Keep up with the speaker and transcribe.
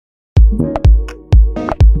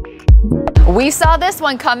We saw this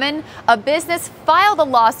one coming. A business filed a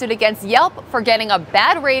lawsuit against Yelp for getting a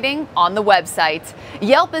bad rating on the website.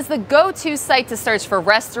 Yelp is the go-to site to search for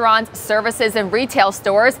restaurants, services, and retail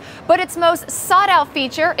stores, but its most sought-out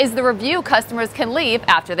feature is the review customers can leave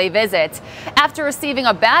after they visit. After receiving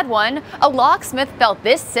a bad one, a locksmith felt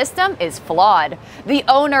this system is flawed. The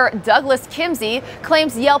owner, Douglas Kimsey,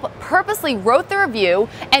 claims Yelp purposely wrote the review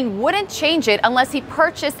and wouldn't change it unless he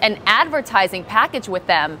purchased an advertising package with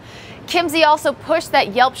them. Kimsey also pushed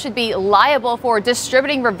that Yelp should be liable for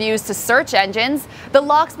distributing reviews to search engines. The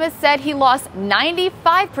locksmith said he lost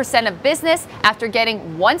 95% of business after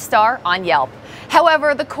getting 1 star on Yelp.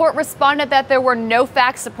 However, the court responded that there were no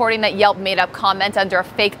facts supporting that Yelp made up comment under a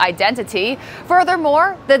fake identity.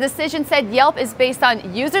 Furthermore, the decision said Yelp is based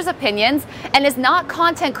on users' opinions and is not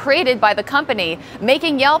content created by the company,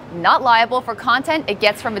 making Yelp not liable for content it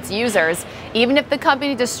gets from its users. Even if the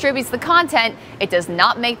company distributes the content, it does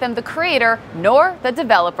not make them the creator nor the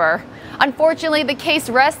developer. Unfortunately, the case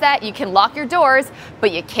rests that you can lock your doors,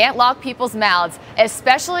 but you can't lock people's mouths,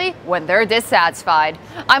 especially when they're dissatisfied.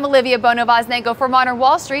 I'm Olivia Bono-Voznenko for Modern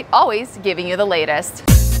Wall Street, always giving you the latest.